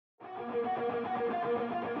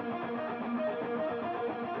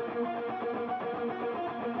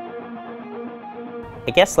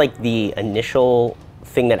I guess like the initial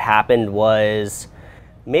thing that happened was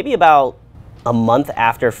maybe about a month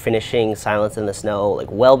after finishing Silence in the Snow,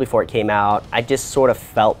 like well before it came out. I just sort of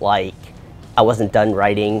felt like I wasn't done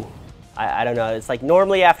writing. I don't know, it's like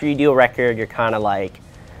normally after you do a record, you're kind of like,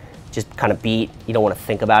 just kind of beat, you don't want to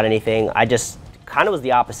think about anything. I just kind of was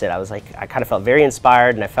the opposite. I was like, I kind of felt very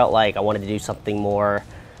inspired and I felt like I wanted to do something more.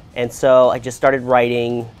 And so I just started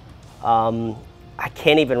writing. I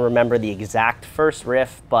can't even remember the exact first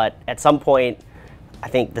riff, but at some point, I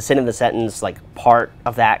think the Sin of the Sentence, like part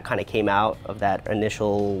of that kind of came out of that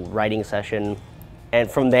initial writing session.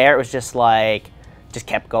 And from there, it was just like, just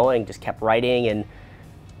kept going, just kept writing. And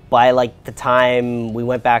by like the time we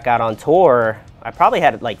went back out on tour, I probably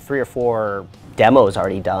had like 3 or 4 demos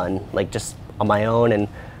already done, like just on my own, and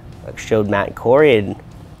like showed Matt and Corey and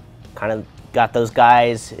kind of got those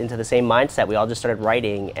guys into the same mindset. We all just started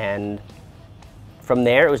writing, and from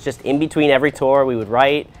there it was just in between every tour we would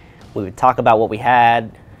write, we would talk about what we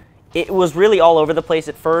had. It was really all over the place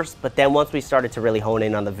at first, but then once we started to really hone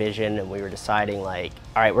in on the vision and we were deciding like,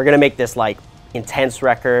 all right, we're gonna make this like intense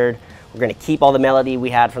record, we're gonna keep all the melody we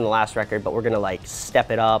had from the last record, but we're gonna like step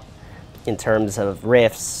it up in terms of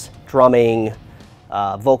riffs, drumming,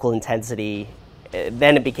 vocal intensity.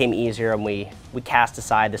 Then it became easier and we cast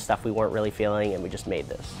aside the stuff we weren't really feeling and we just made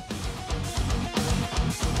this.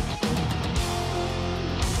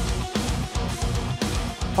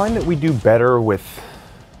 I find that we do better with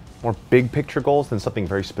more big picture goals than something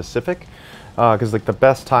very specific. Because like the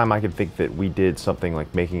best time I could think that we did something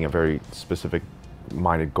like making a very specific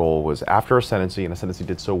minded goal was after Ascendancy, and Ascendancy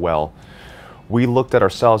did so well. We looked at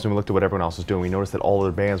ourselves and we looked at what everyone else was doing. We noticed that all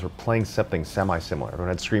other bands were playing something semi-similar. Everyone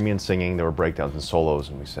had screaming and singing, there were breakdowns and solos,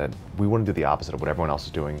 and we said, we want to do the opposite of what everyone else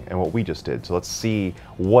is doing and what we just did. So let's see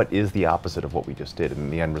what is the opposite of what we just did,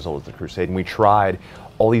 and the end result is The Crusade. And we tried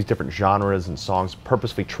all these different genres and songs,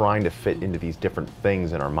 purposely trying to fit into these different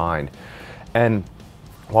things in our mind. And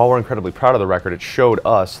while we're incredibly proud of the record, it showed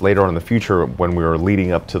us later on in the future, when we were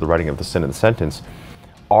leading up to the writing of The Sin of the Sentence,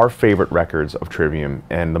 our favorite records of Trivium,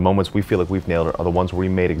 and the moments we feel like we've nailed it, are the ones where we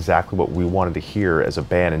made exactly what we wanted to hear as a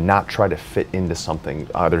band and not try to fit into something,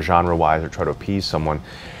 either genre-wise or try to appease someone.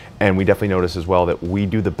 And we definitely notice as well that we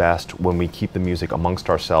do the best when we keep the music amongst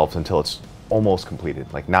ourselves until it's almost completed,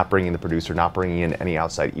 like not bringing the producer, not bringing in any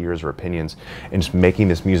outside ears or opinions, and just making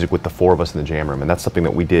this music with the 4 of us in the jam room. And that's something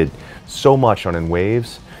that we did so much on In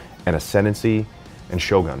Waves and Ascendancy and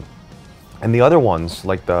Shogun. And the other ones,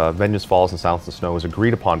 like the Vengeance Falls and Silence in the Snow, was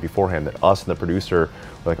agreed upon beforehand that us and the producer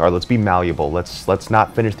were like, all right, let's be malleable. Let's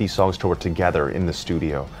not finish these songs till we're together in the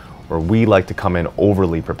studio. Or we like to come in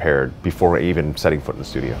overly prepared before even setting foot in the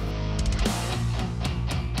studio.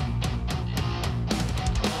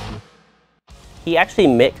 He actually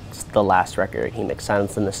mixed the last record. He mixed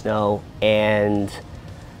Silence in the Snow, and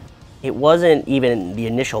it wasn't even the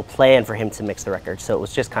initial plan for him to mix the record, so it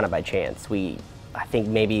was just kind of by chance. I think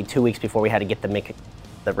maybe 2 weeks before we had to get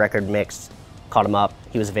the record mixed, called him up,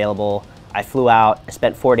 he was available. I flew out, I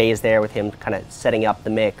spent 4 days there with him, kind of setting up the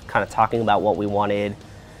mix, kind of talking about what we wanted.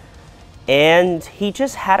 And he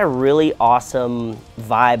just had a really awesome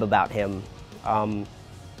vibe about him.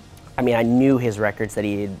 I mean, I knew his records that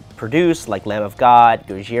he had produced, like Lamb of God,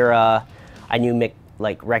 Gojira. I knew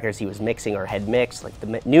like records he was mixing or had mixed, like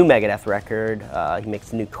the new Megadeth record. He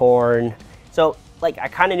mixed New Korn. So, like, I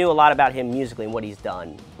kind of knew a lot about him musically and what he's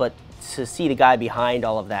done, but to see the guy behind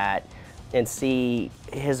all of that and see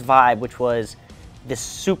his vibe, which was this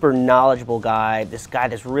super knowledgeable guy, this guy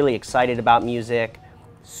that's really excited about music,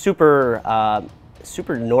 super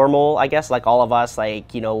normal, I guess, like all of us.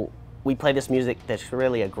 Like, you know, we play this music that's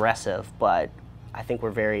really aggressive, but I think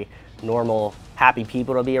we're very normal, happy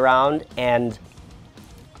people to be around. And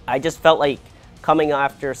I just felt like, coming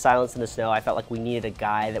after Silence in the Snow, I felt like we needed a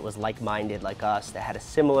guy that was like-minded like us, that had a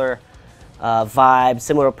similar vibe,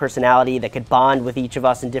 similar personality, that could bond with each of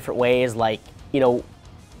us in different ways. Like, you know,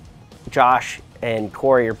 Josh and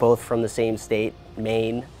Corey are both from the same state,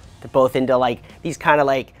 Maine. They're both into like these kind of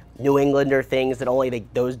like New Englander things that only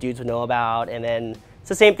those dudes would know about. And then it's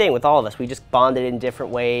the same thing with all of us. We just bonded in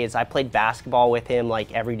different ways. I played basketball with him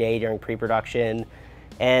like every day during pre-production,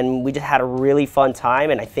 and we just had a really fun time.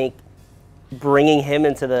 And I think bringing him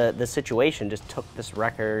into the situation just took this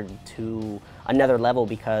record to another level,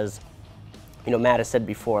 because, you know, Matt has said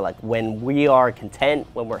before, like, when we are content,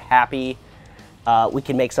 when we're happy, we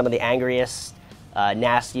can make some of the angriest,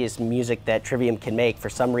 nastiest music that Trivium can make. For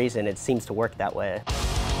some reason, it seems to work that way.